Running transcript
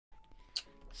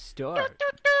start.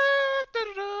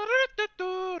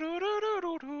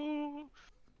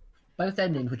 Both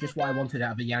endings were just what I wanted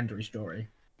out of a Yandere story.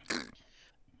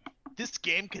 This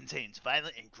game contains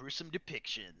violent and gruesome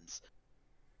depictions.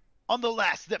 On the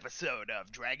last episode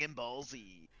of Dragon Ball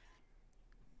Z,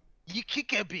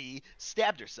 Yukikabe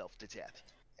stabbed herself to death,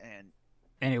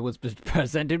 And it was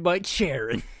presented by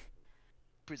Sharon.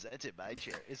 presented by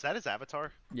Chair. Is that his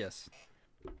avatar? Yes.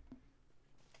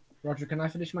 Roger, can I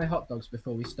finish my hot dogs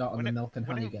before we start on the milk and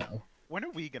honey girl? When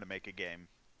are we gonna make a game?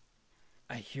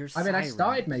 I hear I mean, I sirens.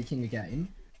 started making a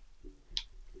game.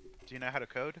 Do you know how to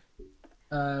code?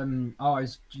 I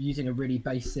was using a really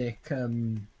basic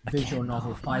visual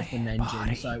novel Python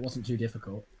engine, so it wasn't too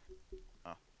difficult.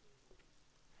 Oh.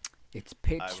 It's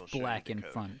pitch I will show you black the in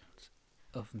code. front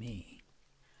of me.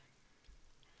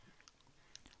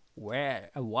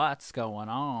 What's going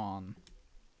on?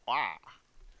 Wow.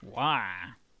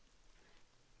 Why?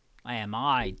 Am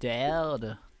I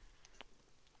dead?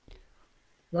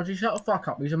 Roger, shut the fuck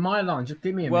up. These are my lines. Just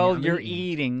give me a Well, minute. you're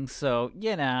eating, so,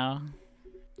 you know.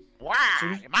 Wow,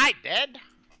 am I dead?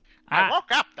 I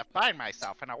woke up to find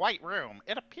myself in a white room.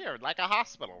 It appeared like a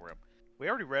hospital room. We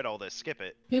already read all this. Skip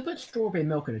it. Who put strawberry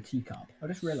milk in a teacup? I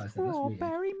just realised that. That's weird.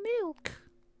 Strawberry milk.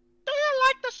 Do you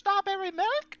like the strawberry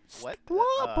milk? What?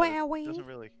 Strawberry.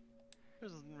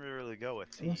 Doesn't really go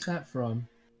with tea. What's that from?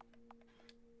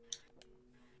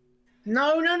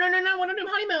 No, I want to do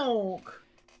honey milk!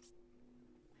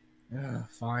 Ugh,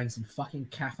 fine, some fucking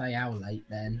Café late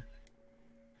then.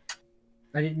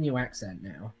 I need a new accent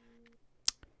now.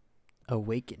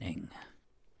 Awakening.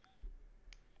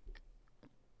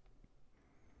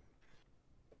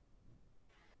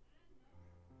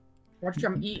 Roger,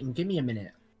 I'm eating. Give me a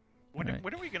minute. When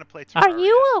Right. are we gonna play Terraria? Are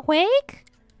you awake?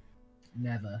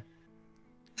 Never.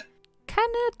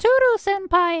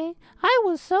 Kanaturu-senpai, I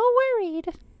was so worried. ...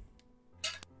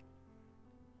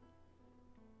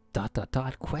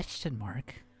 Question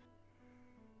mark.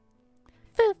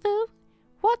 Fufu,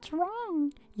 what's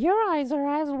wrong? Your eyes are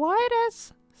as wide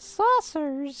as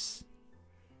saucers.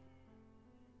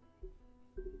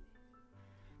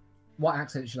 What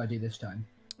accent should I do this time?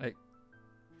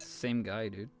 Same guy,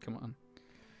 dude. Come on.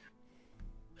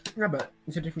 No, but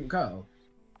it's a different girl.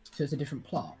 So it's a different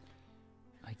plot.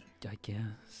 I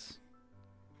guess.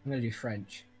 I'm gonna do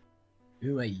French.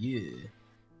 Who are you?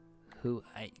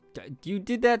 You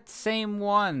did that same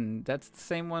one. That's the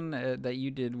same one that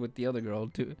you did with the other girl,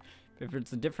 too. If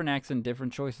it's a different accent,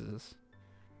 different choices.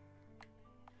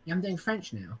 Yeah, I'm doing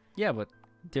French now. Yeah, but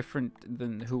different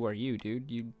than who are you, dude?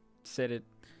 You said it,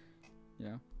 you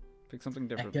know, pick something I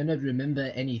different. cannot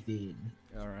remember anything.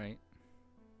 Alright.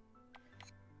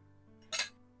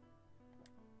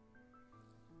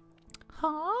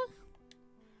 Huh?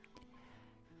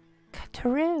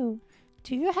 Kataru,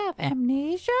 do you have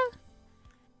amnesia?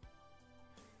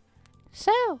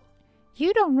 So,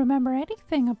 you don't remember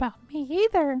anything about me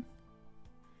either.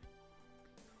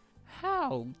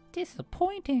 How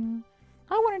disappointing.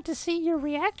 I wanted to see your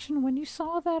reaction when you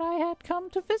saw that I had come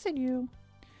to visit you.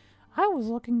 I was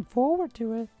looking forward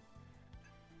to it.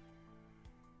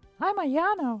 I'm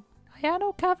Ayano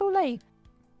Kavulate.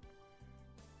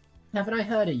 Haven't I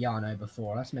heard of Yano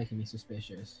before? That's making me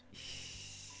suspicious.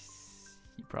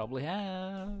 You probably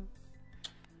have.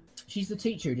 She's the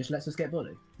teacher who just lets us get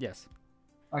bullied. Yes.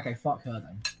 Okay, fuck her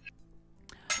then.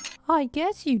 I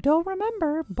guess you don't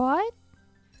remember, but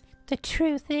the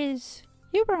truth is,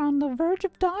 you were on the verge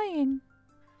of dying.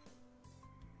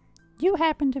 You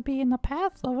happened to be in the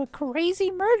path of a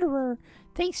crazy murderer.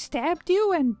 They stabbed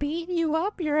you and beat you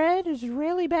up. Your head is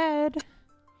really bad.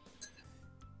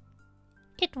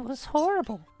 It was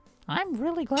horrible. I'm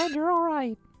really glad you're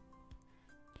alright.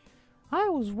 I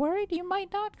was worried you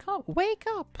might not wake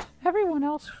up. Everyone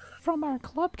else from our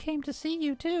club came to see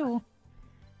you too.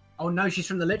 Oh no, she's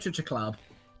from the literature club.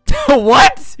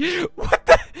 What? What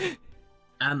the?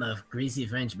 I'm a greasy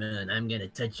Frenchman. I'm gonna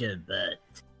touch your butt.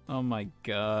 Oh my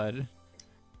god.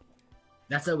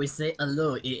 That's how we say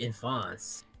hello in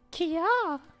France.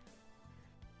 Kia!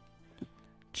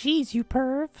 Jeez, you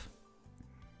perv.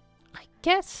 I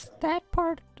guess that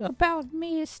part about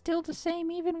me is still the same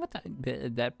even without...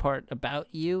 That part about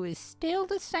you is Still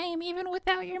the same even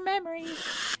without your memory.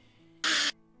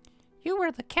 You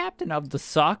were the captain of the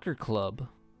soccer club.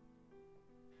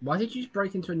 Why did you just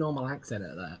break into a normal accent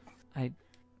at that?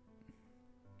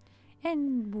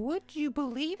 And would you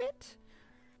believe it?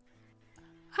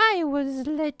 I was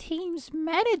the team's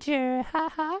manager,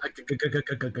 haha.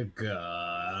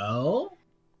 Girl?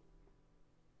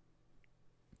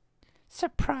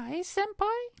 Surprise, senpai?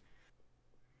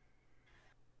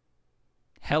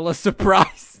 Hella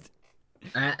surprised.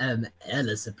 I am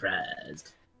hella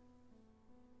surprised. ...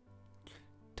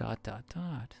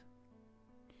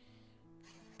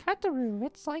 Kataru,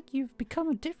 it's like you've become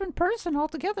a different person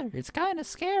altogether. It's kind of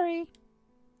scary.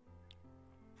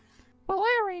 Well,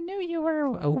 I already knew you were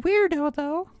a weirdo,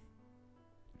 though.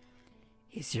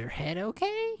 Is your head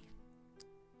okay?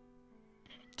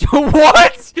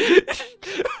 What?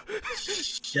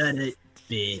 Shut it,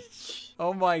 bitch.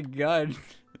 Oh my god.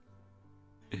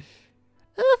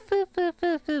 Oof, oof, oof,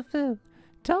 oof, oof, oof.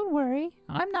 Don't worry,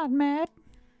 I'm not mad.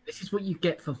 This is what you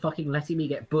get for fucking letting me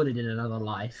get bullied in another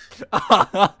life.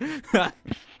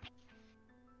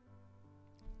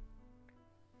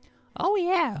 Oh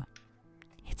yeah.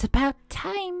 It's about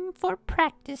time for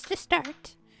practice to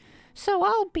start. So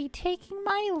I'll be taking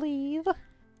my leave.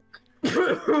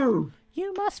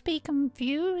 You must be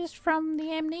confused from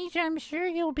the amnesia. I'm sure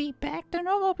you'll be back to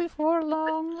normal before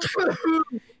long.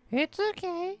 It's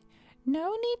okay.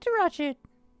 No need to rush it.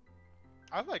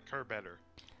 I like her better.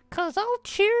 'Cause I'll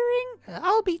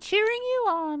be cheering you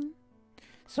on.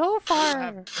 So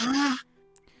far.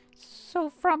 So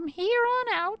from here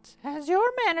on out, as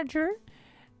your manager,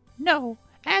 no,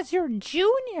 as your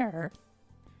junior,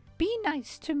 be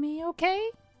nice to me,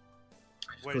 okay?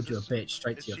 I called you a bitch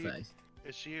straight to your face.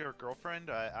 Is she your girlfriend?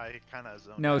 I kind of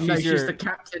zoned No, out. No, she's she's your... the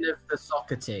captain of the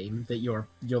soccer team that you're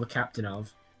the captain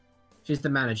of. She's the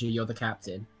manager, you're the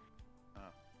captain.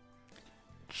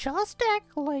 Just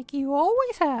act like you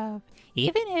always have,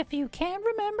 even if you can't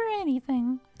remember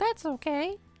anything. That's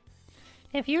okay.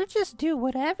 If you just do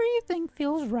whatever you think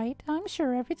feels right, I'm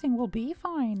sure everything will be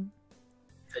fine.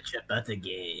 Touch your butt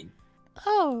again.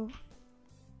 Oh.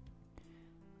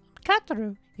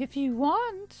 Kataru, if you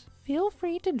want, feel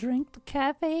free to drink the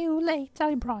Café au lait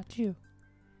I brought you.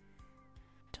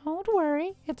 Don't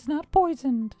worry, it's not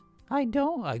poisoned. I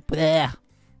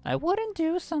wouldn't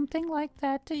do something like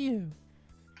that to you.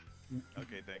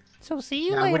 Okay, thanks. So see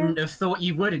you Yeah, I later. wouldn't have thought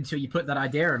you would until you put that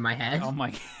idea in my head. Oh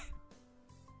my...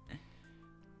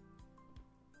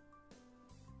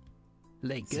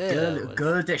 Like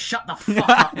girl, shut the fuck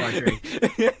up, Audrey.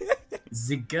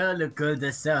 The girl called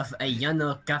herself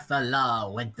Ayano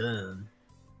Kafala Wedum.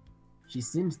 She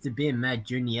seems to be my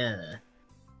junior.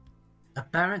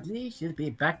 Apparently, she'll be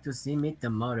back to see me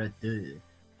tomorrow too.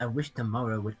 I wish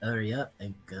tomorrow would hurry up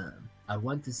and come. I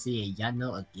want to see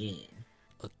Ayano again.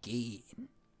 Again.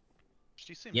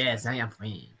 She seems Yes, nice. I am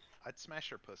French. I'd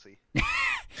smash her pussy.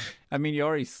 I mean, you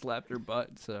already slapped her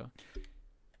butt, so...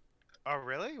 Oh,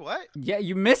 really? What? Yeah,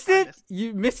 you missed it?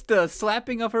 You missed the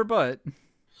slapping of her butt.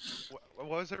 What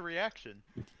was her reaction?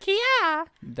 Yeah.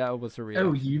 That was her reaction.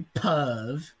 Oh, you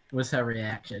perv, was her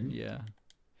reaction. Yeah.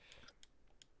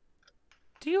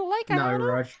 Do you like No, Ayano?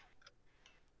 Rog.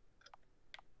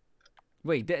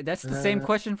 Wait, that's the same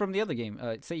question from the other game.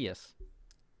 Say yes.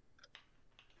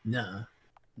 No.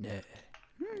 No.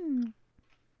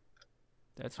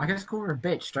 That's I can just call her a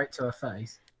bitch straight to her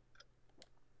face.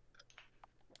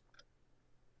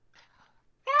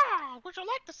 Ah, would you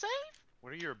like to save?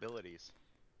 What are your abilities?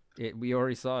 we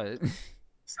already saw it. Save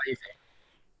it.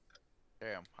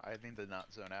 Damn, I need to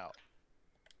not zone out.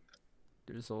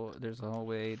 There's a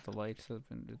hallway. The lights have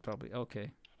been probably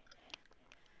okay.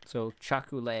 So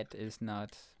chocolate is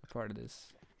not a part of this.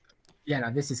 Yeah,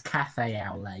 no, this is Café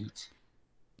au lait.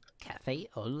 Café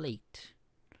au lait.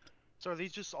 So are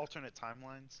these just alternate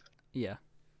timelines? Yeah.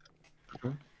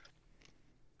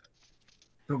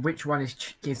 But which one is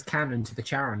canon to the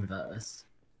Charon verse?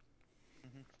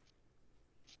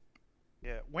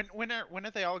 Yeah. When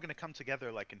are they all gonna come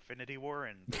together like Infinity War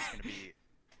and there's gonna be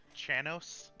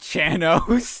Chanos?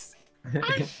 Chanos.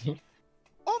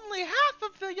 Only half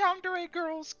of the Yandere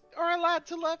girls are allowed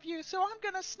to love you, so I'm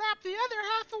gonna snap the other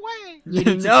half away. You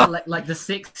need to No. collect like the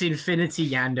 6 Infinity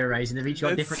Yanderes, and they've each got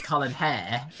That's- different coloured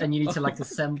hair, and you need to like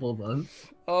assemble them.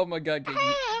 Oh my god. I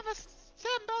have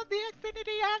assembled the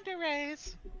Infinity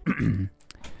Yanderes.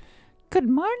 Good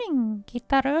morning,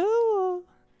 Kitaru.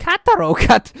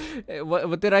 Kataro.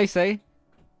 What did I say?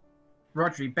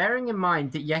 Rodri, bearing in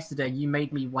mind that yesterday you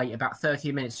made me wait about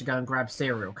 30 minutes to go and grab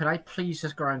cereal, could I please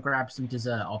just go and grab some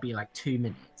dessert? I'll be like 2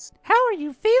 minutes. How are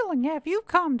you feeling? Have you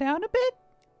calmed down a bit?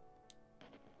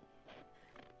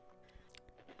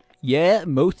 Yeah,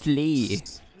 mostly.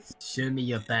 Show me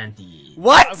your panty.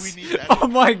 What? We need that. Oh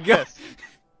my god. Yes.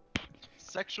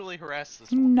 Sexually harass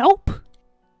this one. Nope.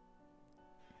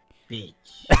 Bitch.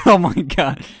 Oh my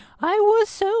god. I was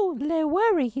so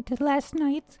worried last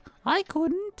night. I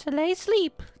couldn't lay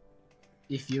sleep.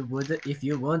 If you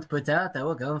won't put out, I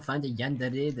will go and find a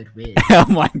Yandere that will. Oh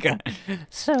my god.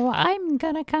 So I'm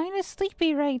kinda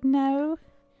sleepy right now.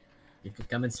 You could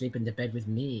come and sleep in the bed with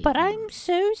me. But I'm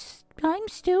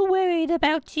still worried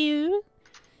about you.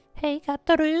 Hey,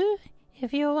 Kataru,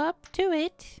 if you're up to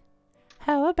it,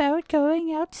 how about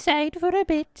going outside for a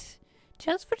bit?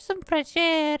 Just for some fresh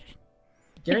air.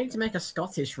 You don't need to make a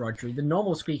Scottish Rodri. The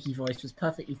normal squeaky voice was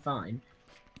perfectly fine.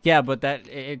 Yeah, but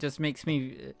it just makes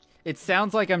me... It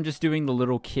sounds like I'm just doing the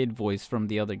little kid voice from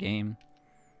the other game.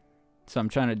 So I'm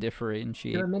trying to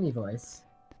differentiate. Do a mini voice.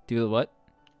 Do what?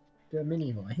 Do a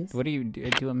mini voice. What do you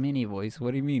do? A mini voice?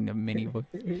 What do you mean a mini voice?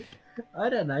 I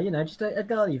don't know, you know, just a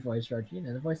girly voice, Rodri. You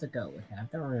know, the voice a girl would have.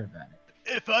 Don't worry about it.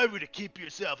 If I were to keep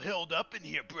yourself held up in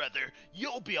here, brother,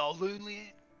 you'll be all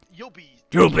lonely.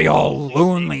 You'll be all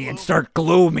lonely and start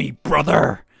gloomy,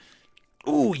 brother.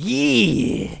 Ooh,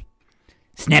 yeah.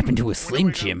 Snap into a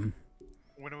Slim Jim.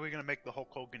 When are we gonna make the Hulk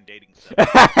Hogan dating sub?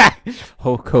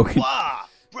 Hulk Hogan. Wah,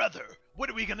 brother. What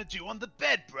are we gonna do on the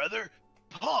bed, brother?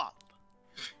 Pop.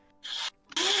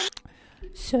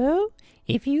 So,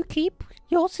 if you keep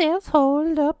yourself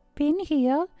holed up in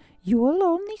here, you will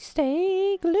only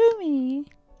stay gloomy.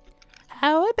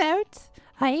 How about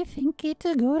I think it's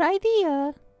a good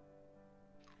idea?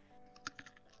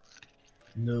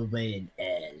 No way in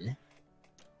L.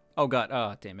 Oh god,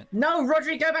 oh damn it. No,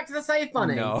 Rodri, go back to the save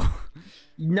bunny. No.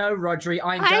 No, Rodri,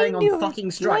 I'm I going knew on it.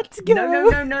 fucking strike. Let's go.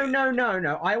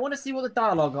 No. I want to see what the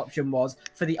dialogue option was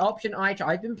for the option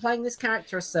I've been playing this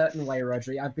character a certain way,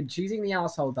 Rodri. I've been choosing the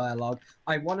asshole dialogue.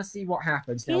 I want to see what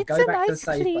happens. Now It's go a back to the nice,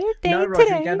 save clear bunny. day No, Rodri,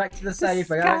 today. go back to the save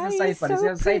bunny. Go sky back to the save is bunny. so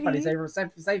Save bunny. pretty. Save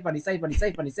bunny. Save bunny. Save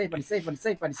bunny. Save bunny. Save bunny.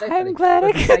 Save bunny. Save bunny. I'm glad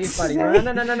I Rodri, could save bunny. say No,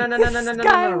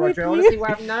 Rodri. I want to see what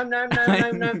happens.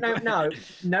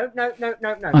 No.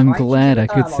 I'm glad I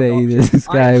could say this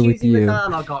guy with you.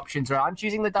 Dialogue options, right? I'm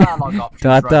choosing the dialogue options.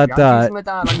 Dot, Rodri. dot, dot. I'm choosing the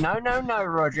dialogue. No,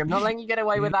 Rodri. I'm not letting you get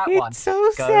away with that one. It's so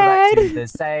Go sad. back to the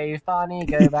save bunny.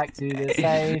 Go back to the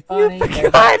save bunny. You've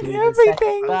Go back to forgotten the everything.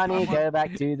 save bunny. Go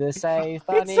back to the save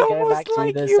bunny. It's Go almost back to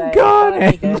like the you save got bunny.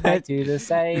 it. Go back to the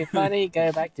save bunny.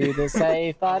 Go back to the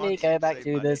save bunny. Go back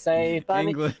to the save bunny.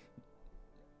 English.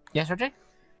 Yes, Rodri.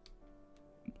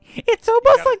 It's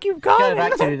almost like you've got Go it.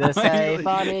 back to the save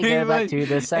bunny. Go back to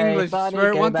the save English. bunny.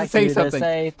 Spirit Go wants to back say to the something.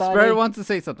 save Spirit bunny. wants to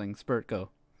say something. Spirit, go.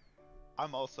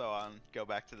 I'm also on go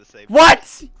back to the save.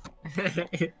 What?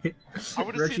 I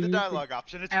want to see the dialogue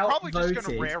option. It's probably just gonna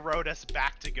outvoted. railroad us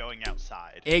back to going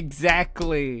outside.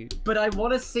 Exactly. But I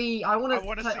want to see. I want I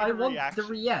wanna to. see I the want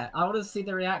reaction. I want to see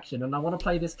the reaction, and I want to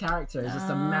play this character as just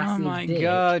a Oh massive my dick.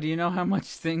 god, you know how much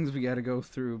things we gotta go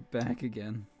through back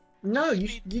again. No, you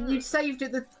saved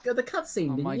it the cutscene,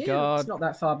 Oh didn't my you? God. It's not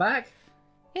that far back.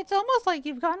 It's almost like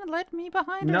you've gone and left me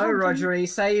behind. or No, something. Rodri,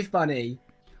 save bunny.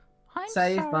 I'm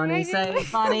Save sorry, I bunny, didn't save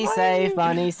listen bunny, to save you.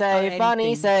 bunny, save bunny,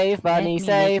 anything. save bunny, Let me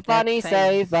save lick that bunny, face.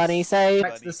 save bunny, save.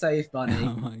 Back to Bunny. the save Oh bunny.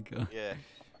 my god. Yeah.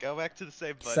 Go back to the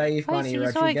save button. Save I bunny, see,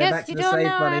 Rodri. so I Go guess back to you the don't save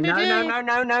know bunny. how No, to no, do no, it.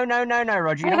 no, no, no, no, no,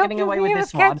 Rodri. I You're not hope getting you away may with have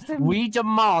this one. catched them. We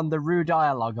demand the rude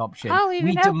dialogue option. I'll even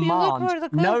We help you look demand. for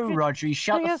the No, culprit. Rodri,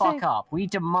 shut What do the you fuck say? up. We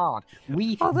demand.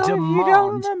 We Although if you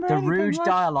don't demand remember the anything rude much,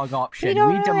 dialogue option. we don't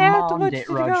We really have too demand much it,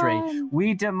 to go Rodri. on.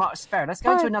 We demand. Spare. Let's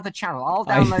go to But- another channel. I'll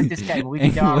download this game, and we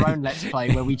can do our own Let's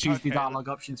Play where we choose the Okay, dialogue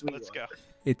options we Let's want. go.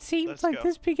 It's Seems Let's like go.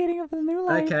 this beginning of the new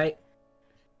life. Okay.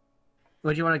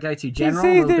 What do you want to go to? You General?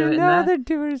 say We'll do there it are in no there. other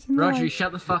doers in Rodri, life.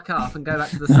 shut the fuck up and go back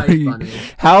to the save bunny.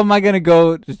 How am I gonna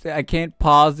go? I can't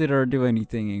pause it or do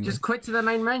anything. English. Just quit to the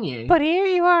main menu. But here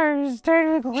you are,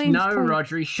 starting with Wayne's No, Play.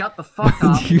 Rodri, shut the fuck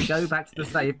up and go back to the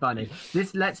save bunny.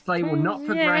 This Let's Play will not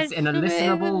progress in a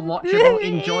listenable, watchable,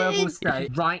 enjoyable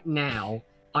state right now.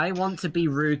 I want to be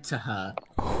rude to her.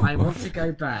 I want to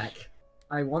go back.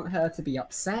 I want her to be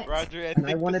upset. Roger, I and I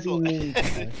think want to this be will mean to end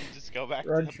her. if you just go back to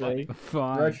the button. Rodri,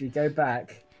 Fine. Rodri, go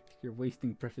back. You're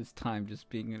wasting precious time just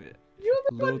being in it. You're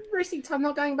the Little- one wasting time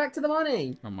not going back to the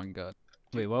money. Oh my god.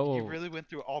 Wait, whoa. You really went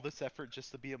through all this effort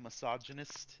just to be a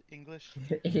misogynist, English?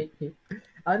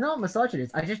 I'm not a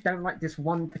misogynist. I just don't like this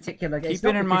one particular. Keep It's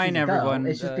not it in because mind, she's a girl, everyone,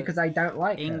 It's just because I don't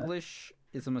like her. English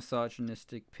is a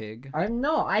misogynistic pig. I'm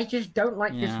not. I just don't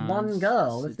like this Yeah, one it's-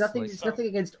 girl. It's it's nothing. like- It's nothing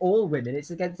against all women.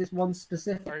 It's against this one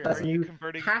specific Are person you who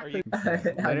converting? Are happened. you?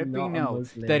 Let it be known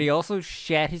that he also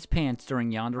shat his pants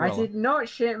during I Yandere. did not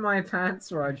shit my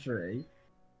pants, Rodri.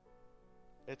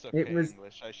 It's okay, It was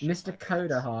English. I shit Mr. my pants.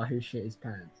 Kodahar who shit his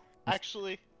pants.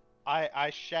 Actually, I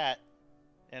shat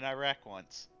in Iraq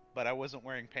once, but I wasn't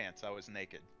wearing pants. I was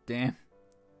naked. Damn.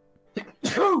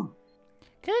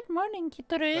 Good morning,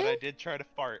 But I Kitaru. did try to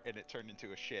fart, and it turned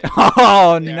into a shit.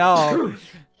 Oh Yeah. no.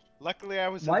 Luckily, I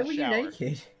was Why in were the you shower.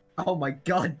 naked? Oh my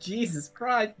god, Jesus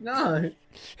Christ, no!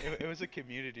 It was a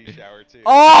community shower too.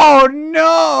 Oh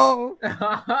no.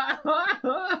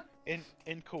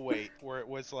 in Kuwait where it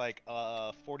was like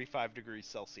 45 degrees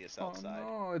Celsius outside.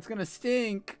 Oh no, it's gonna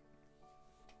stink.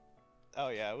 Oh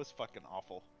yeah, it was fucking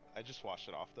awful. I just washed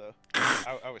it off though.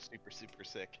 I was super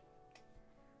sick.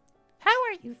 How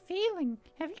are you feeling?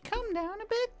 Have you come down a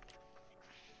bit?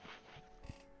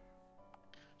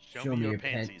 Show me your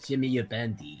panties. Show me your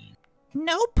panties.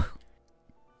 Nope.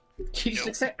 She just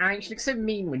looks so angry. She looks so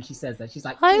mean when she says that. She's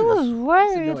like, I "Ugh, was this is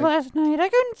worried annoying." last night. I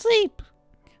couldn't sleep.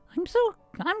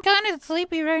 I'm kind of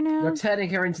sleepy right now. You're turning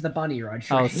her into the bunny, Rod.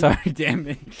 Oh, sorry, damn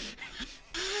it.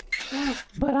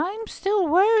 But I'm still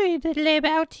worried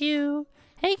about you.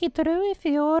 Hey, Kitaro, if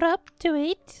you're up to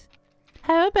it,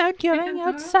 how about going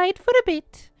outside for a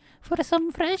bit, for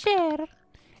some fresh air?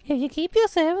 If you keep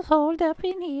yourself holed up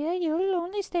in here, you'll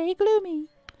only stay gloomy.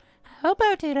 How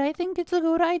about it? I think it's a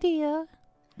good idea.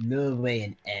 No way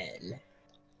in hell.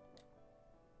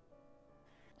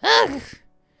 Ugh!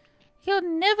 You're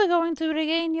never going to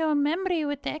regain your memory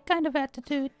with that kind of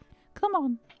attitude. Come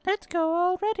on, let's go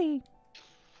already.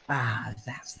 Ah,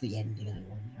 that's the ending I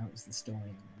want. That was the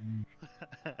story.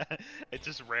 It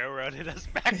just railroaded us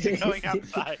back to going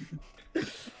outside.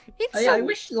 I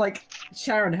wish, like,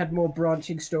 Sharon had more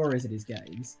branching stories in his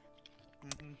games.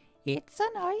 It's a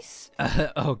nice...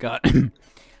 Oh god.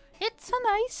 It's a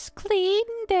nice, clean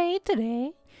day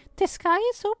today. The sky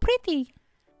is so pretty.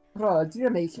 Rod, you're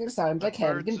making it sound like The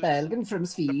birds Helgen are- Belgen from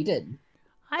Sweden.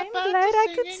 I'm birds glad are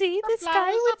I could singing, see the sky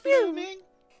flowers with are you. blooming.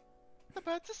 The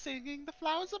birds are singing, the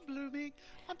flowers are blooming.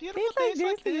 On beautiful Days like days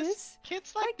like this, this,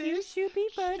 kids like you this should be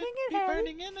burning should in be hell.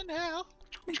 burning in hell.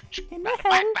 In the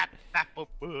hell.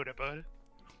 Hell.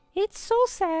 It's so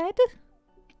sad.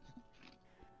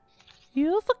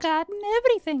 You've forgotten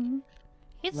everything.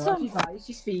 It's Rod, so...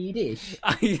 she's Swedish.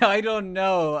 I don't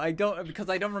know. I don't because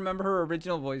I don't remember her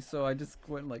original voice, so I just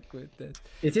went like with this.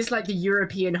 Is this like the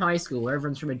European high school where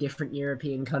everyone's from a different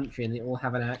European country and they all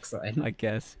have an accent? I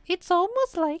guess. It's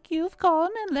almost like you've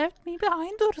gone and left me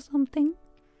behind or something.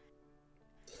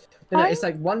 No, it's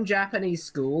like one Japanese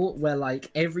school where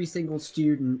like every single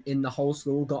student in the whole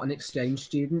school got an exchange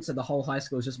student, so the whole high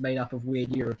school is just made up of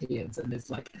weird Europeans, and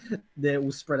it's like they're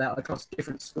all spread out across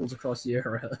different schools across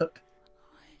Europe.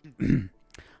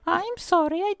 I'm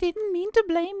sorry, I didn't mean to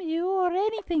blame you or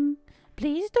anything.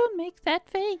 Please don't make that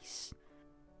face.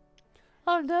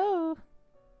 Although,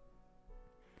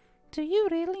 do you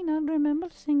really not remember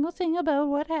a single thing about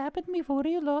what happened before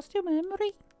you lost your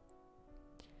memory?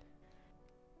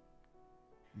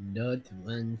 Not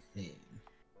one thing.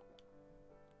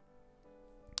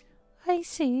 I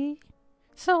see.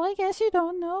 So I guess you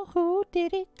don't know who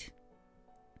did it.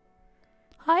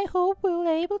 I hope we'll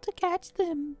able to catch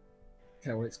them.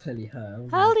 Okay, well, it's clearly her.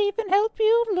 I'll even help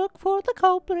you look for the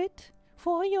culprit,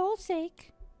 for your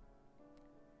sake.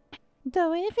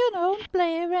 Though if you don't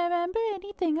remember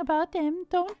anything about them,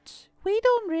 we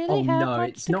don't really Oh have no, much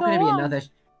it's to not go going to be on. another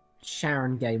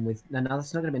Sharon game with it's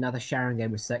not going to be another Sharon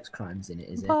game with sex crimes in it,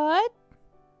 is it? But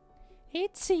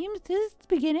it seems this is the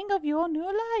beginning of your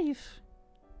new life.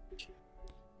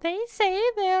 They say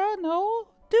there are no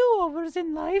do-overs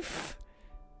in life.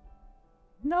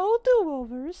 No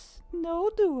do-overs.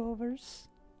 No do-overs.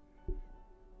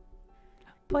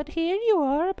 But here you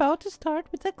are about to start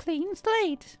with a clean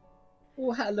slate.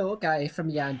 Oh, hello, guy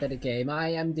from Yandere game. I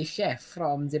am the chef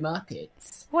from the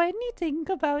markets. When you think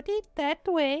about it that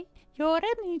way, your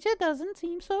amnesia doesn't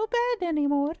seem so bad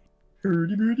anymore.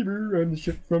 Hurdy-burdy-boo, I'm the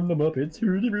chef from the Muppets.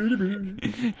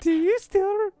 Hurdy-burdy-boo. Do you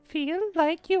still feel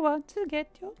like you want to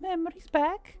get your memories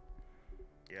back?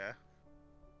 Yeah.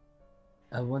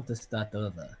 I want to start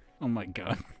over. Oh my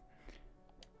god.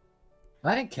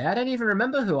 I don't care. I don't even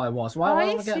remember who I was. Why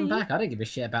would I get him see. back? I don't give a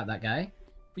shit about that guy.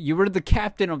 You were the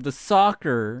captain of the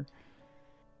soccer.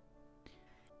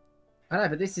 I know,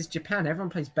 but this is Japan. Everyone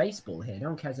plays baseball here. No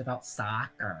one cares about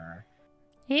soccer.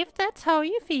 If that's how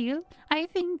you feel, I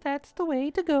think that's the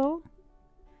way to go.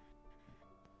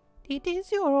 It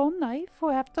is your own life,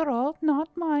 after all, not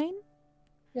mine.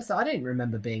 Yes, I didn't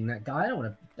remember being that guy.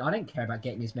 I don't care about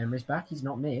getting his memories back. He's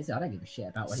not me, is he? I don't give a shit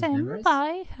about what his memories.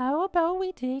 Senpai, how about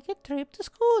we take a trip to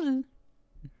school?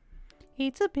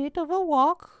 It's a bit of a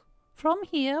walk from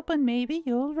here, but maybe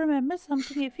you'll remember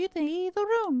something if you leave the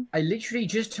room. I literally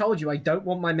just told you I don't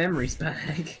want my memories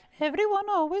back. Everyone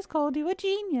always called you a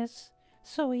genius.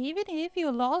 So even if you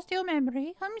lost your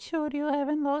memory, I'm sure you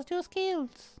haven't lost your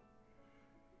skills.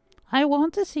 I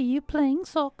want to see you playing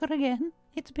soccer again.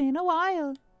 It's been a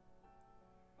while.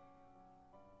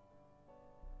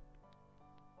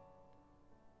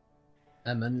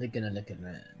 I'm only gonna look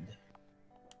around.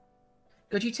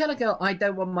 Could you tell a girl I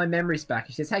don't want my memories back?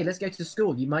 She says, hey, let's go to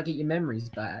school. You might get your memories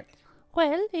back.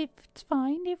 Well, if it's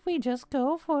fine if we just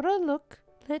go for a look.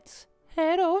 Let's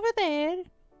head over there.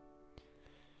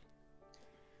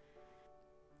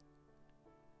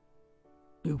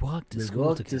 We walked to We school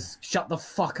worked together. Shut the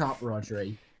fuck up,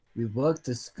 Rodri. We worked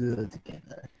to school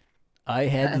together. I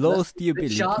had And lost the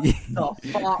ability. Shut the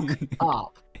fuck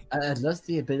up. I had lost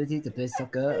the ability to play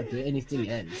soccer or do anything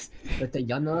else, but the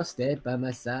Yandere stayed by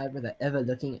my side without ever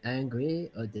looking angry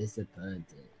or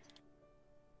disappointed.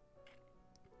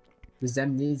 With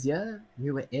amnesia,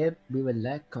 we were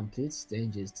like complete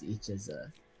strangers to each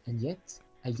other, and yet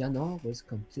Yandere was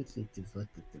completely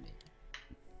devoted to me.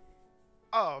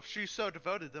 Oh, if she's so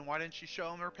devoted, then why didn't she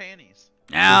show him her panties?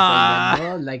 Ah!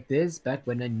 Yandere like this back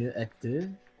when I knew her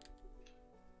too.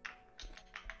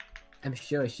 I'm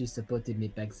sure she supported me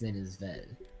back then as well.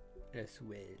 As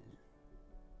well.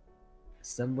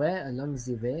 Somewhere along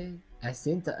the way, I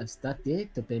seem to have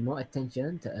started to pay more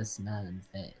attention to her smile and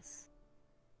face.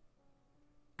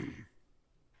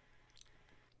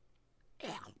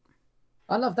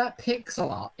 I love that pixel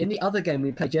art. In the other game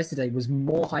we played yesterday was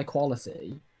more high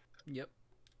quality. Yep.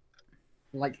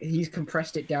 Like, he's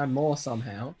compressed it down more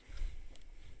somehow.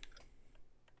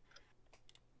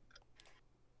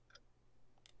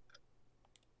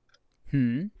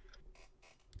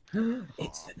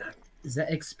 It's the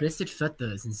explicit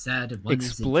photos inside of one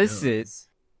Explicit? of the drawers.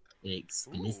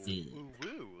 Explicit. Ooh,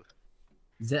 woo.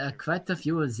 There are quite a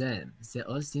few of them. They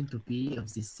all seem to be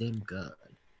of the same girl.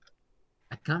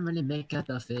 I can't really make out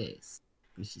her face,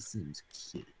 but she seems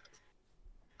cute.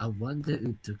 I wonder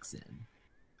who took them.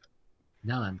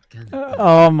 Now I'm kind of...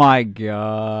 Oh my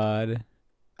god.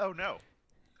 Oh no.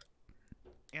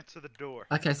 Answer the door.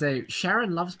 Okay, so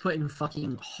Sharon loves putting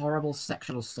fucking horrible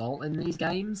sexual assault in these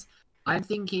games. I'm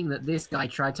thinking that this guy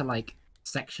tried to, like,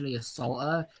 sexually assault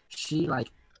her. She, like,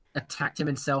 attacked him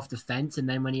in self-defense, and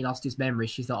then when he lost his memory,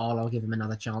 she thought, oh, I'll give him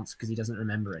another chance because he doesn't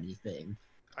remember anything.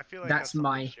 I feel like That's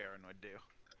something my- Sharon would do.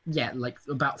 Yeah, like,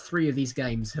 about 3 of these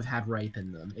games have had rape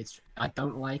in them. I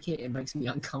don't like it, it makes me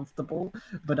uncomfortable,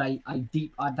 but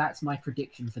that's my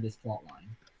prediction for this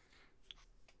plotline.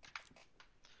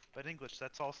 But English,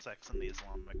 that's all sex in the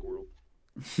Islamic world.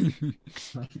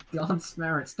 Like, God,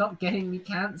 Sperit, stop getting me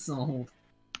cancelled.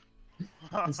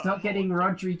 And stop getting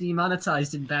Rodri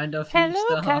demonetized and banned off Hello,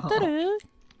 Insta. Kataroo.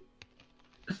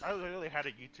 I literally had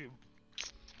a YouTube.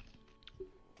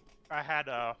 I had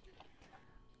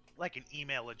like an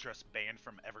email address banned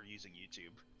from ever using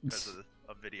YouTube because of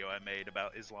a video I made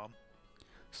about Islam.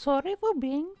 Sorry for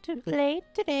being too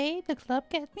late today. The club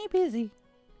kept me busy.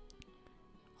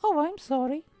 Oh, I'm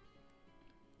sorry.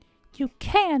 You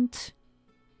can't. ...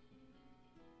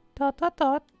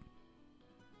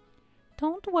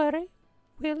 Don't worry.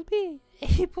 We'll be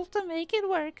able to make it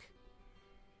work.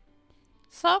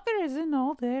 Soccer isn't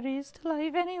all there is to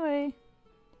life anyway.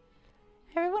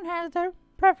 Everyone has their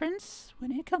preference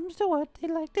when it comes to what they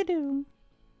like to do.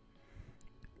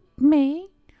 Me,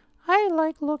 I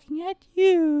like looking at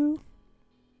you.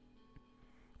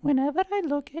 Whenever I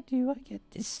look at you, I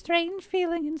get this strange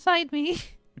feeling inside me.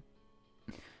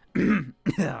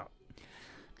 How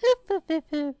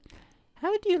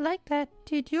do you like that?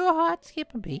 Did your heart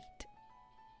skip a beat?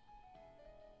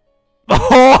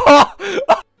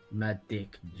 My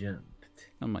dick jumped.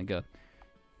 Oh my god.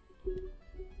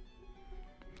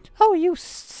 Oh, you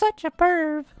such a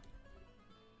perv.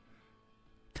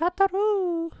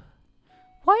 Kataru.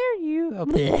 Why are you...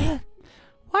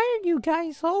 Why are you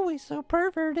guys always so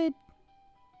perverted?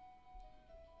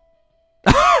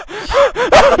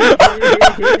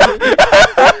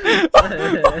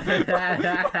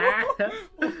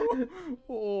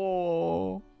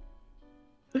 Oh.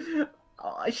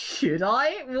 Should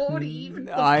I? What would even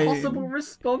the I- possible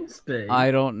response be? I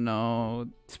don't know.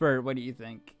 Spirit, what do you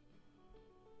think?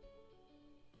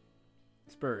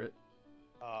 Spirit.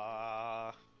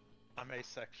 I'm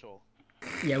asexual.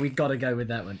 Yeah, we gotta go with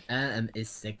that one. Is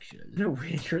sexual.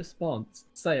 Weird response.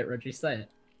 Say it, Reggie, say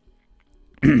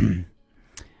it.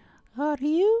 Are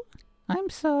you? I'm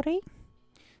sorry.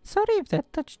 Sorry if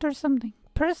that touched or something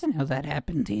personal that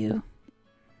happened to you.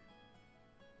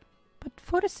 But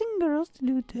forcing girls to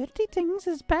do dirty things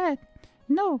is bad.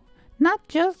 No, not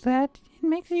just that. It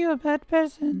makes you a bad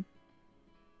person.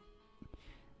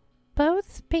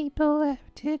 Both people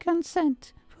have to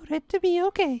consent for it to be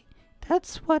okay.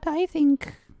 That's what I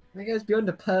think. That goes beyond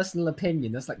a personal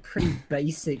opinion. That's like pretty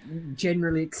basic,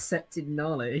 generally accepted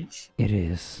knowledge. It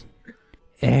is.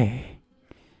 Hey.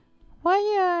 Why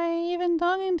are I even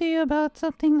talking to you about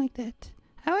something like that?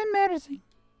 How embarrassing.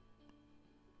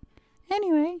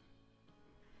 Anyway.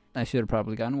 I should have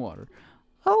probably gotten water.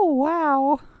 Oh,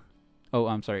 wow. Oh,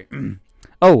 I'm sorry.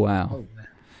 Oh, wow. Oh,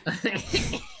 wow.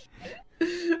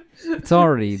 It's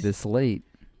already this late.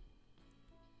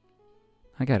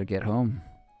 I gotta get home.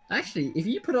 Actually, if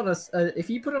you put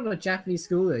on a Japanese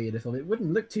school uniform, it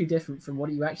wouldn't look too different from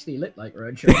what you actually look like,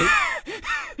 Roger.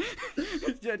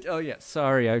 Oh yeah,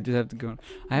 sorry. I just have to go.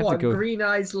 I have what, to go. green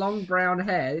eyes, long brown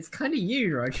hair? It's kind of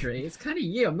you, Roger. It's kind of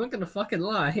you. I'm not gonna fucking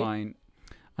lie. Fine.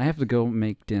 I have to go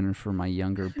make dinner for my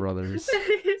younger brothers.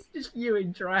 It's just you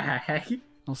in drag.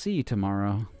 I'll see you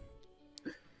tomorrow.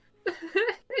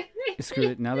 Screw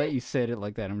it. Now that you said it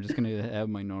like that, I'm just gonna have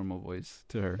my normal voice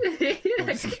to her. It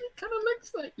kind of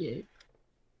looks like you.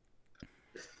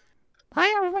 Hi,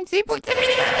 everyone.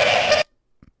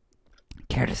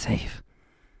 Care to save?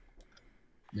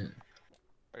 No.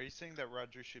 Are you saying that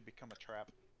Roger should become a trap?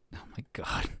 Oh my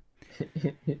god.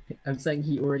 I'm saying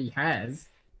he already has.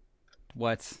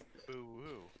 What? Boo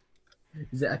woo.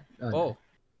 That, Oh.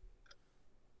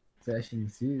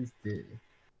 Session Tuesday.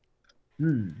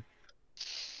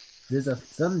 There's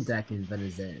some deck in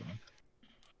Venison.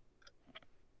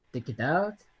 Take it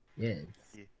out? Yes.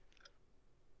 Yeah.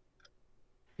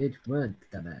 It won't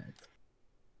come out.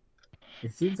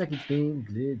 It seems like it's being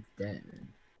glued down.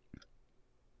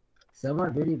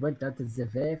 Someone really went out of the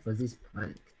way for this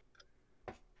prank.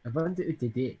 I wonder who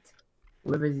did it.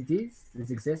 Whoever it is, the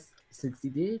success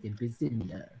succeeded in business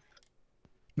love.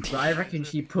 But I reckon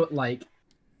she put like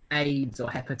AIDS or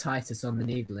hepatitis on the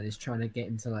needle and is trying to get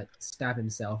him to like stab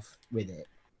himself with it.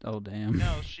 Oh damn.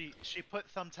 No, she put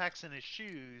thumbtacks in his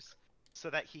shoes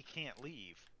so that he can't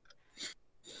leave.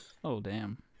 Oh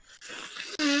damn.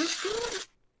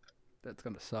 That's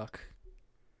gonna suck.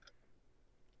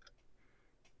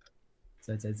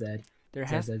 There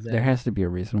has to be a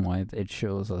reason why it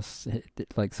shows us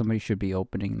like somebody should be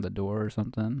opening the door or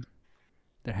something.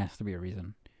 There has to be a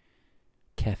reason.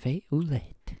 Café ou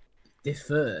lait?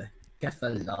 Defer.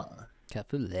 Café la.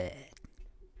 Café lait.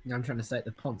 I'm trying to say it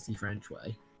the Poncy French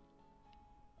way.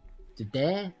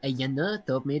 Today, a Yandere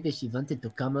told me that she wanted to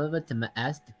come over to my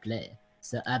house to play,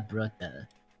 so I brought her.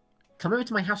 Come over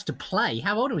to my house to play?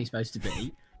 How old are we supposed to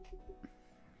be?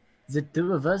 The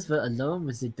two of us were alone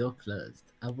with the door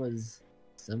closed. I was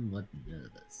somewhat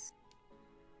nervous.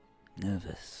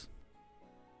 Nervous.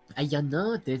 A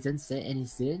Yandere didn't say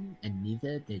anything, and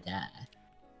neither did I.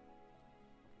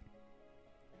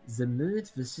 The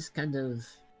mood was just kind of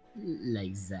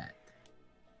like that.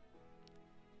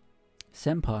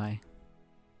 Senpai.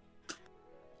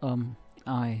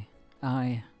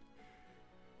 I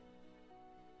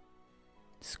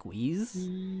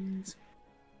squeeze?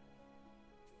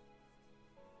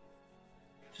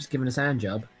 Just giving us a hand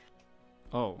job.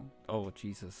 Oh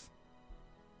Jesus.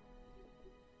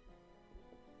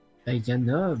 A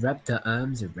Yandere wrapped her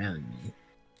arms around me.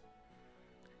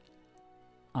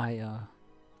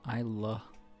 I love.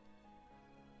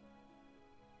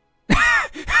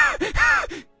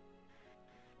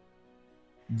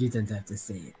 You don't have to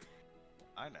say it.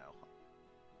 I know.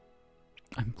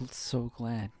 I'm so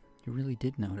glad you really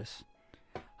did notice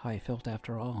how I felt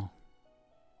after all.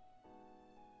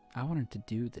 I wanted to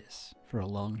do this for a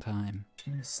long time.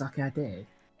 You're gonna suck our dick.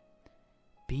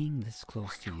 Being this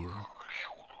close to you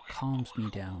calms me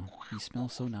down. You smell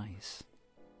so nice.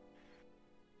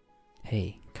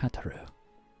 Hey, Kataru.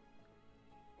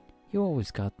 You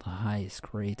always got the highest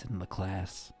grades in the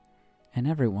class, and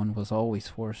everyone was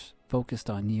always focused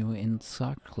on you in the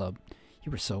soccer club.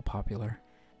 You were so popular.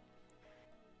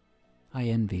 I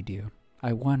envied you.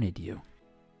 I wanted you.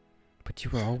 But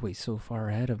you were always so far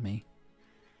ahead of me.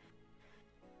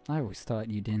 I always thought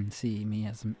you didn't see me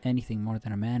as anything more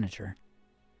than a manager.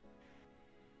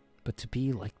 But to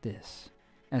be like this,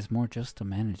 as more just a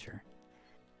manager.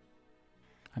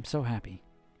 I'm so happy.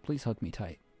 Please hug me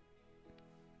tight.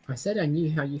 I said I knew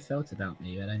how you felt about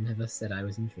me, but I never said I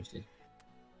was interested.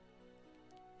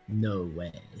 No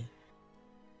way.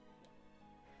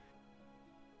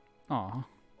 Aw.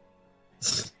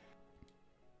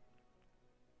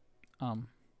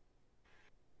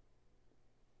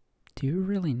 Do you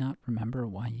really not remember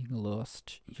why you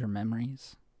lost your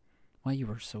memories? Why you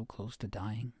were so close to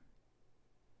dying?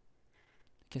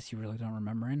 I guess you really don't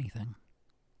remember anything.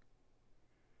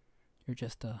 You're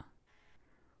just a...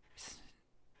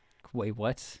 Wait,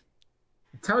 what?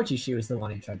 I told you she was the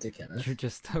one who tried to kill us. You're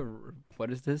just a...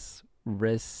 What is this?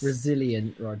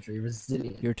 Resilient, Rodri,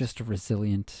 resilient. You're just as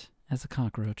resilient as a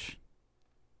cockroach.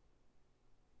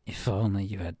 If only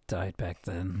you had died back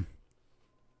then.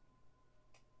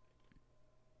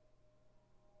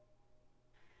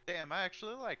 Damn, I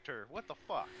actually liked her. What the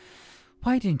fuck?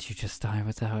 Why didn't you just die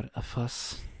without a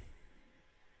fuss?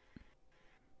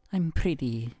 I'm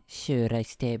pretty sure I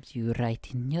stabbed you right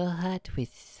in your heart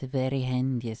with the very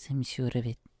hand, yes, I'm sure of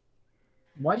it.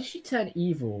 Why does she turn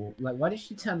evil? Like, why does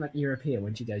she turn like European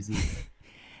when she goes evil?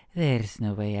 There's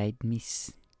no way I'd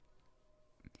miss.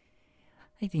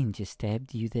 I didn't just stab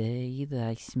you there either.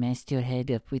 I smashed your head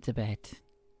up with a bat.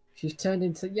 She's turned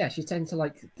into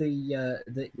like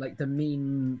the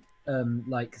mean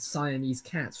like Siamese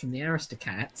cats from the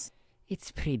Aristocats.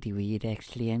 It's pretty weird,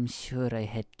 actually. I'm sure I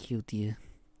had killed you.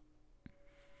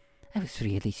 I was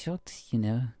really shocked, you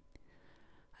know.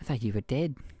 I thought you were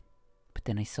dead. But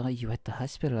then I saw you at the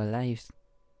hospital alive.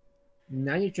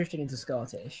 Now you're drifting into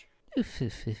Scottish. Oof,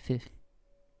 oof, oof, oof.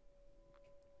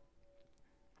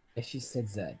 As she said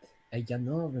that, a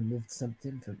Yandere removed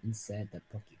something from inside the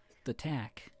pocket. The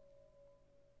tack.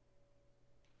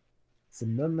 The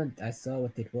moment I saw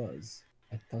what it was,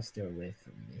 I tossed her away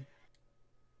from me.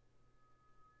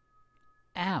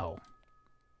 Ow.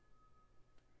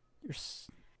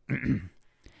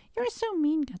 You're so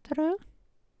mean, Yandere.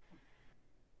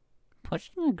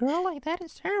 Pushing a girl like that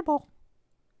is terrible.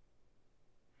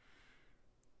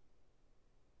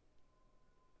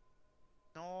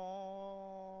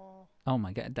 No. Oh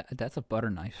my god, that's a butter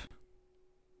knife.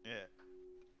 Yeah.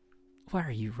 Why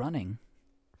are you running?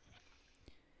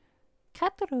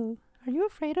 Yandere, are you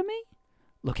afraid of me?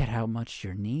 Look at how much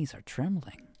your knees are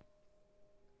trembling.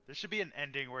 There should be an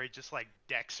ending where he just like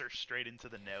decks her straight into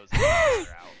the nose and knocks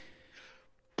her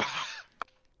out.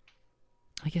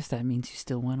 I guess that means you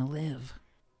still want to live.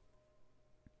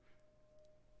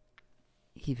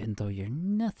 Even though you're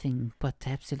nothing but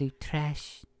absolute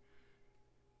trash.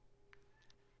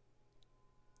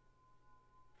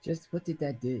 Just what did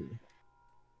that do?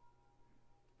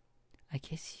 I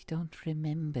guess you don't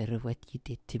remember what you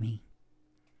did to me.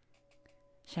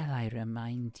 Shall I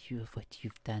remind you of what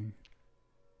you've done?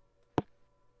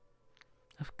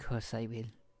 Of course I will.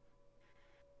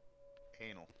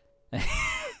 Anal.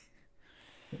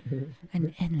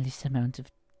 An endless amount of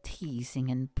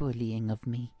teasing and bullying of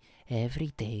me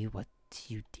every day. What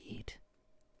you did.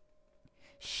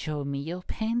 Show me your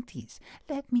panties.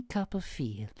 Let me cup a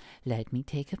feel. Let me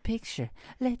take a picture.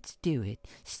 Let's do it.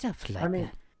 Stuff like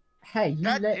that. Hey, you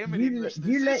God let damn it, you, English, let-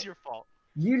 this you is let your fault.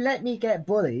 you let me get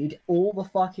bullied all the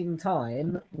fucking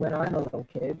time when I'm a little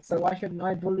kid. So why shouldn't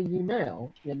I bully you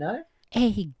now? You know?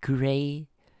 A grade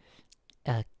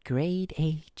A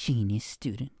genius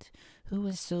student who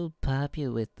was so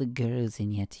popular with the girls,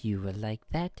 and yet you were like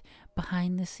that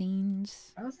behind the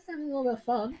scenes. I was just having a little bit of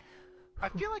fun. I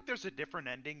feel like there's a different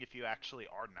ending if you actually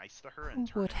are nice to her Who and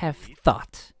turn would her have leaf.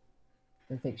 thought?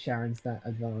 I think Sharon's that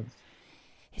advanced.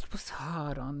 It was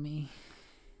hard on me.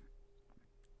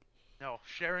 No,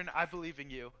 Sharon, I believe in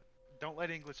you. Don't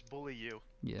let English bully you.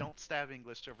 Yeah. Don't stab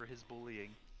English over his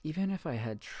bullying. Even if I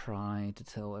had tried to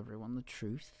tell everyone the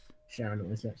truth, Sharon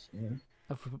always lets you know.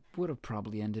 I would have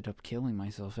probably ended up killing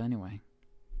myself anyway.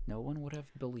 No one would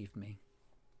have believed me.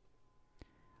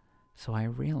 So I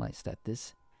realized that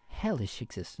this hellish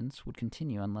existence would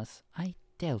continue unless I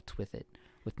dealt with it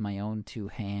with my own two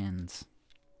hands.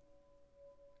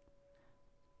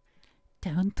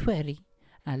 Don't worry,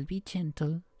 I'll be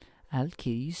gentle. I'll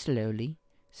kill you slowly,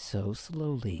 so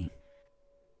slowly.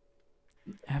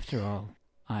 After all,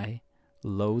 I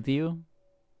loathe you.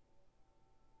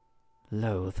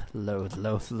 Loathe, loathe,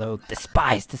 loathe, loathe.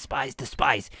 Despise, despise,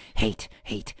 despise. Hate,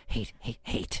 hate, hate, hate,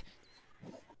 hate.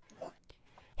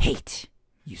 Hate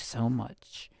you so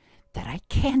much that I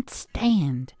can't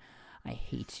stand. I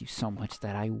hate you so much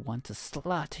that I want to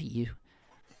slaughter you.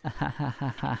 Ha ha ha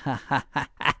ha ha ha ha.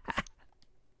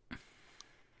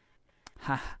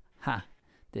 Ha ha.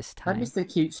 This I time.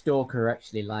 Mr. Cute Stalker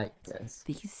actually liked this.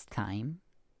 This time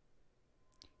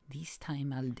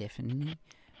I'll definitely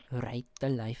write the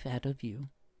life out of you.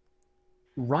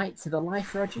 Right to the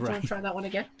life, Roger. Do you want Right. to try that one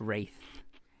again? Wraith.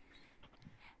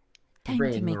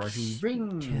 Ring, Roger,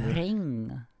 ring.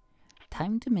 Ring.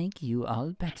 Time to make you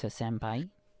all better, senpai.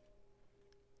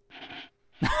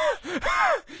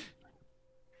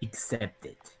 Accept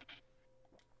it.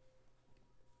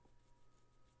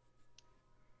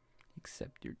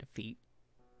 Accept your defeat.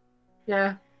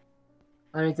 Yeah.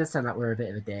 I mean, it does sound like we're a bit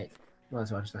of a dick. Might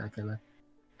as well just let her kill her.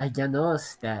 A Yandere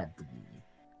stabbed me.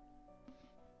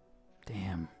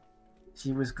 Damn.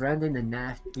 She was grinding the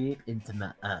knife deep into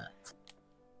my heart.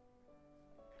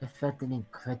 I felt an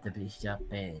incredibly sharp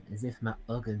pain, as if my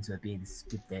organs were being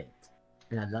skipped out,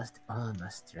 and I lost all my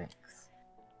strength.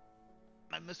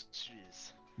 My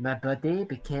mysteries. My body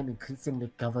became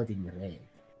increasingly covered in red,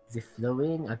 the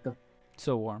flowing out of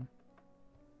So warm.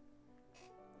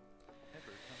 Never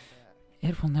come back.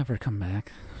 It will never come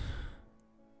back.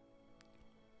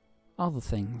 All the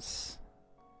things,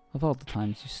 of all the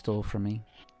times you stole from me,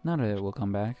 none of it will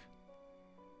come back.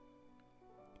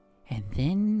 And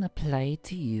then apply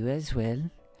to you as well.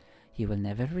 You will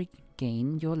never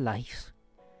regain your life.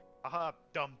 Haha,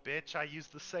 dumb bitch, I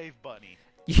used the save bunny.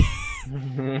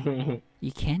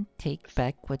 You can't take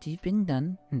back what you've been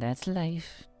done, and that's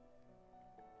life.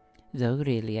 Though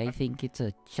really, I think it's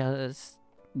a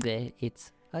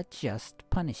just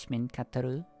punishment,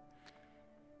 Kataru.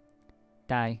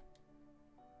 Die.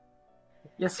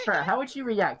 Yes, Sperit, how would you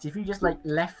react if you just like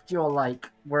left your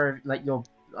your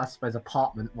I suppose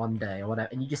apartment one day or whatever,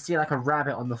 and you just see like a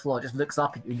rabbit on the floor, just looks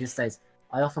up at you and just says,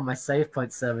 "I offer my save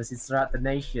point services throughout the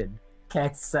nation. Care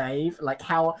to save?" Like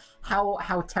how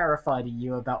terrified are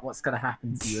you about what's going to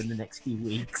happen to you in the next few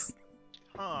weeks?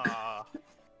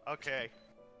 Okay.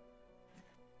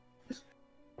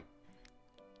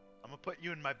 I'm gonna put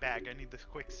you in my bag. I need this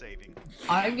quick saving.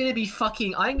 I'm gonna be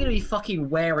fucking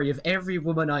wary of every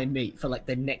woman I meet for like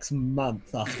the next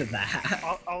month after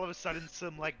that. All of a sudden,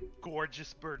 some like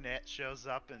gorgeous brunette shows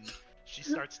up and she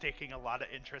starts taking a lot of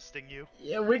interest in you.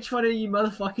 Yeah, which one of you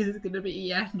motherfuckers is gonna be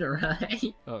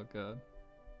Yandere? Oh god.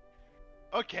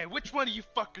 Okay, which one of you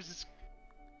fuckers is?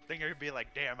 Then you're gonna be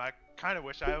like, damn, I kind of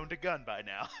wish I owned a gun by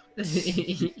now.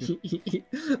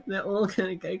 They're all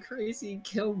gonna go crazy and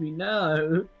kill me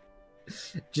now.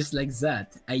 Just like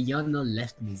that, Ayano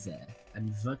left me there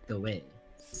and walked away.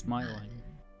 Smiling.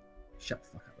 Shut the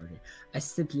fuck up, Roger. I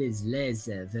simply lay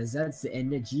there without the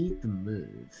energy to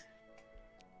move.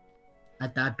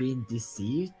 Had I been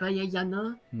deceived by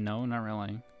Ayano? No, not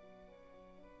really.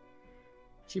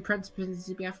 She pretended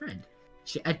to be our friend.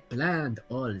 She had planned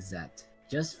all that,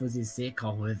 just for the sake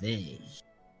of revenge.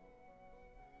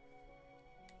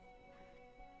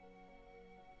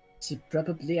 She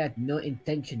probably had no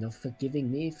intention of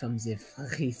forgiving me from the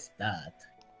very start.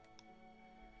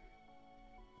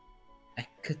 I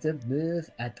couldn't move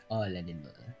at all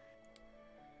anymore.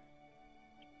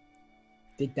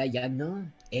 Did Ayano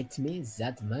hate me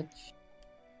that much?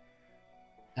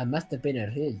 I must have been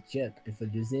a real jerk before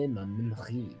losing my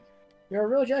memory. You're a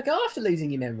real jerk after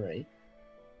losing your memory.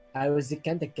 I was the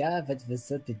kind of guy that was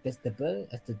so detestable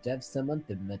as to drive someone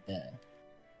to murder.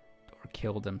 Or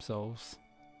kill themselves.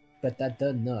 But I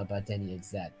don't know about any of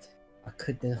that. I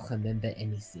couldn't remember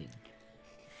anything.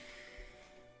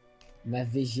 My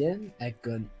vision had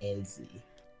gone hazy.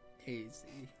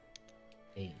 Easy.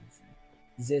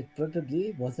 There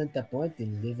probably wasn't a point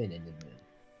in living anymore.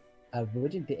 I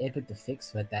wouldn't be able to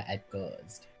fix what I had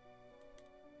caused.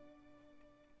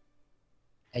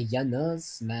 Ayano's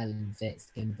smile and face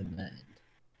came to mind.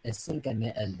 I think I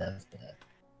met a loved her.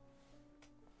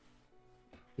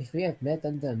 If we had met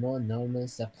under more normal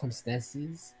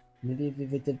circumstances, maybe we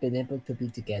would have been able to be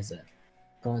together.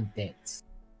 Go on dates.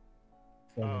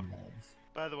 Fall in love.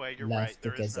 By the way, you're Laugh right.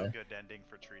 There is no together. good ending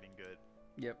for treating good.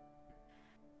 Yep.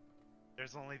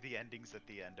 There's only the endings at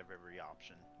the end of every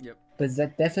option. Yep. But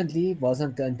that definitely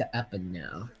wasn't going to happen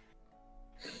now.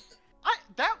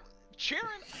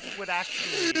 Sharon would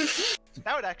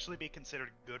actually be considered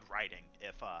good writing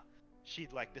if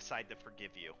she'd like decide to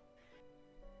forgive you.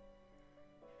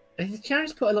 If the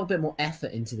Charon's put a little bit more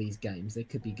effort into these games, they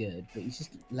could be good, but he's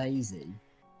just lazy.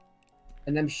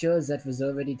 And I'm sure that was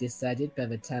already decided by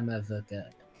the time I woke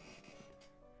up.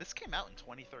 This came out in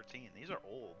 2013. These are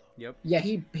old. Yep. Yeah,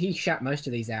 he shot most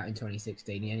of these out in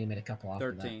 2016. He only made a couple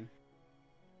after 13. that.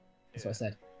 That's what I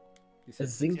said. You A said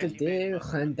single Yeah, he made day most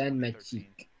of ran them in down my 2013.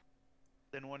 cheek.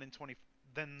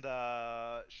 Then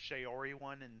the Shiori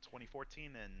one in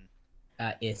 2014 and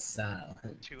It's 2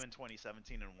 in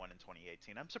 2017 and 1 in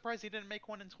 2018. I'm surprised he didn't make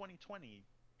one in 2020.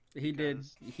 He did.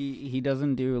 because- He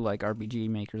doesn't do like RPG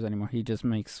makers anymore. He just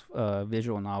makes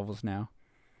visual novels now.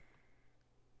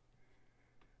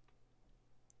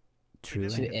 He True.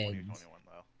 did To make it in end. 2021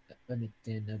 though. Let me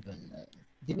turn over.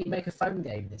 Didn't he make a phone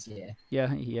game this year?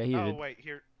 Yeah, he Oh did. wait,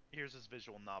 here's his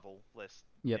visual novel list.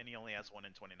 Yep. And he only has one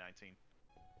in 2019.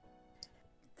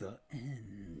 The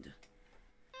end.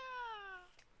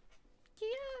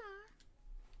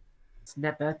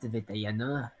 Snap out of it,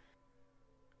 Ayano.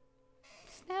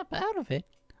 Snap out of it.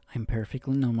 I'm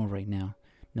perfectly normal right now.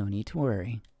 No need to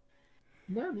worry.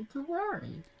 No need to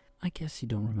worry. I guess you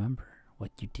don't remember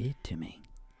what you did to me.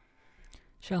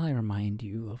 Shall I remind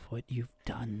you of what you've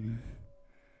done?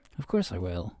 Of course I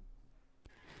will.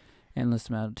 Endless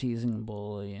amount of teasing and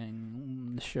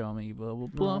bullying. Show me blah blah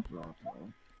blah. blah, blah.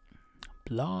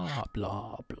 Blah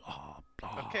blah blah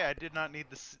blah. Okay, I did not need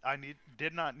this.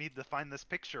 Did not need to find this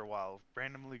picture while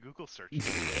randomly Google searching.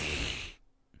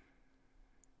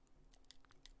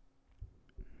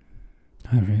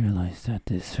 I realized that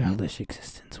this childish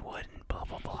existence wouldn't blah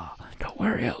blah blah. Don't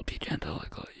worry, I'll be gentle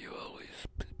like you always.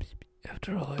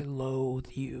 After all, I loathe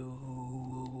you.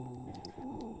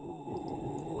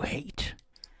 Hate.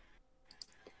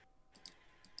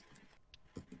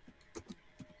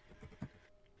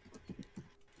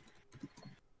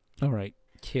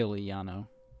 kill Yano.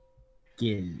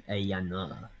 Kill a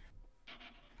Yano.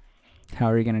 How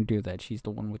are you gonna do that? She's the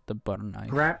one with the butter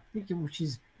knife. I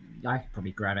could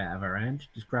probably grab it out of her hand.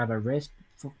 Just grab her wrist,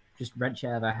 just wrench it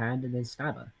out of her hand, and then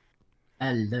stab her.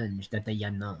 I lunged at the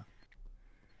Yano.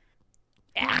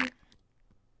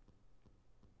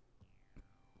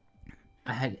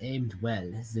 I had aimed well.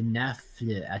 The knife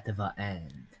flew out of her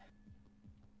hand.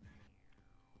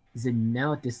 The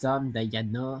now disarmed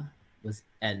Yano was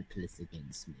helpless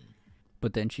against me.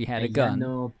 But then she had a gun.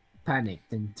 Yano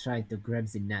panicked and tried to grab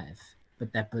the knife, but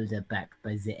I pulled her back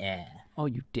by the hair. Oh,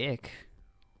 you dick.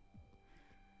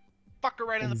 Fuck her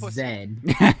right in the And pussy. then,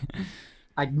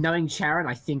 knowing Sharon,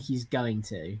 I think he's going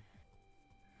to.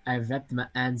 I wrapped my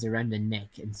hands around her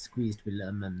neck and squeezed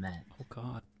below my mouth. Oh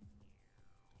God.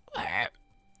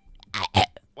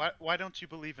 Why don't you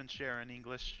believe in Sharon,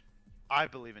 English? I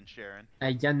believe in Sharon.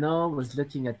 Yano was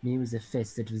looking at me with a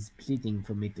face that was pleading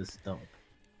for me to stop.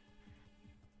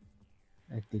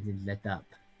 I didn't let up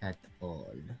at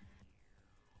all.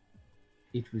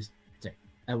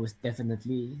 I was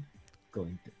definitely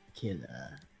going to kill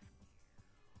her.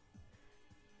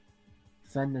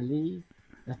 Finally,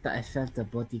 after I felt her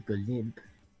body go limp,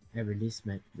 I released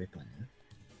my grip on her.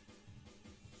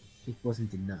 It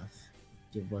wasn't enough.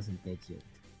 She wasn't dead yet.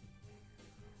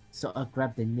 So I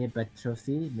grabbed a nearby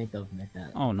trophy made of metal.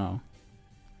 Oh no.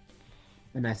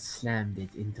 And I slammed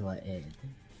it into her head.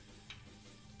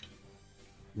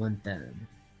 1 time,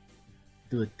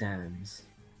 2 times,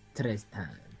 3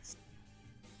 times.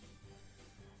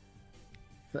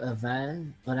 For a while,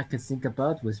 all I could think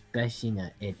about was bashing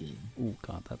her head in. Oh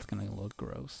God, that's gonna look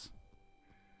gross.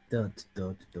 Dot,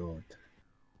 dot, dot.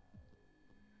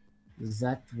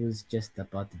 That was just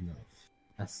about enough,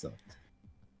 I thought.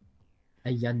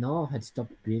 Yano had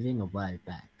stopped breathing a while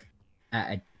back. I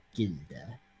had killed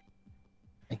her.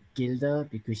 I killed her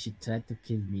because she tried to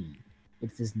kill me.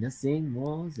 It was nothing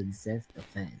more than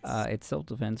self-defense. It's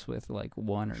self-defense with like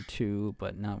 1 or 2,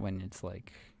 but not when it's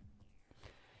like...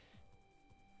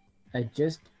 A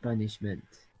just punishment,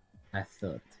 I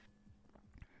thought.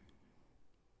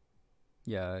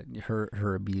 Yeah,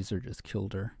 her abuser just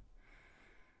killed her.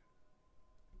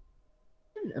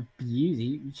 Didn't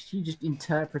abuse, she just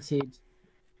interpreted...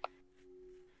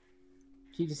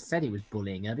 She just said he was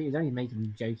bullying her, but he was only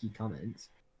making jokey comments.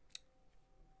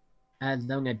 How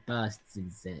long had passed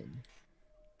since then?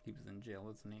 He was in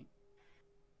jail, isn't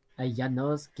he?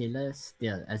 Yano's killer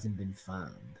still hasn't been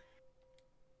found.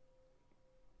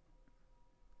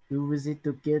 Who was it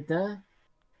who killed her?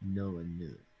 No one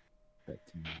knew, but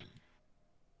me.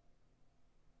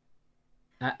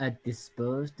 I had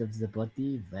disposed of the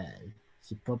body well.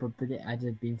 She probably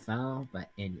hadn't been found by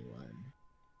anyone.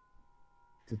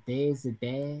 Today is the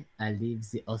day I leave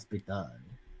the hospital.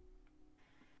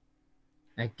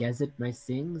 I gathered my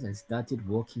things and started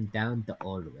walking down the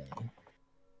hallway.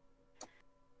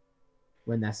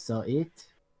 When I saw it,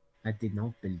 I did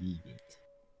not believe it.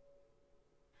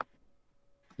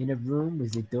 In a room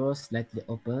with the door slightly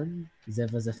open, there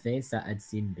was a face I had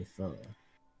seen before.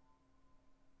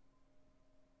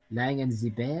 Lying in the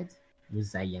bed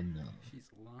was Yano. She's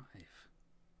alive.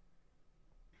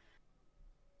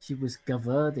 She was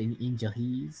covered in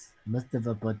injuries. Most of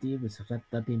her body was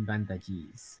wrapped up in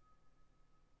bandages.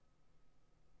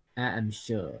 I am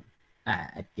sure I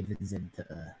had given them to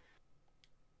her.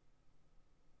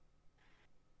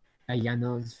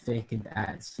 Yano's vacant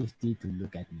eyes shifted to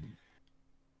look at me.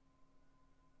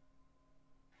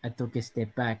 I took a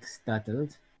step back,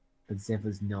 startled, but there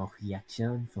was no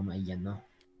reaction from Yano.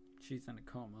 She's in a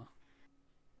coma.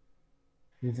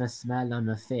 With a smile on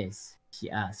her face, she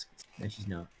asked. No, she's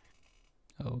not.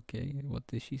 Okay, what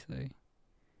did she say?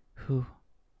 Who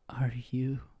are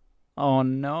you? Oh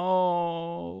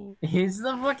no! It's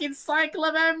the fucking cycle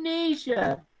of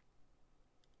amnesia!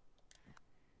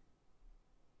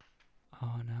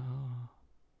 Oh no.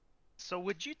 So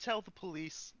would you tell the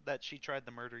police that she tried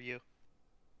to murder you?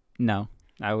 No.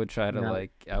 I would try to No.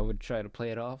 I would try to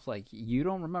play it off like, you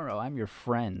don't remember, I'm your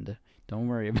friend. Don't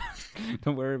worry about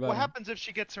don't worry about What it. happens if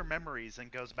she gets her memories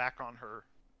and goes back on her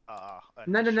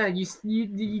No, initial-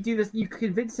 you do this, you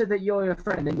convince her that you're your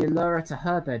friend, and you lure her to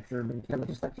her bedroom and kill her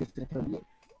just like she's gonna kill you.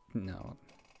 No.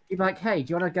 You're like, hey,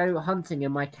 do you want to go hunting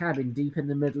in my cabin deep in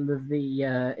the middle of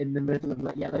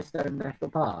like Yellowstone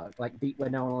National Park, like deep where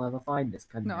no one will ever find this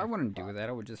kind No, of I national wouldn't park? do that.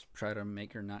 I would just try to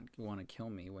make her not want to kill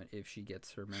me if she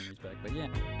gets her memories back. But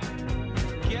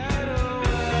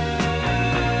yeah.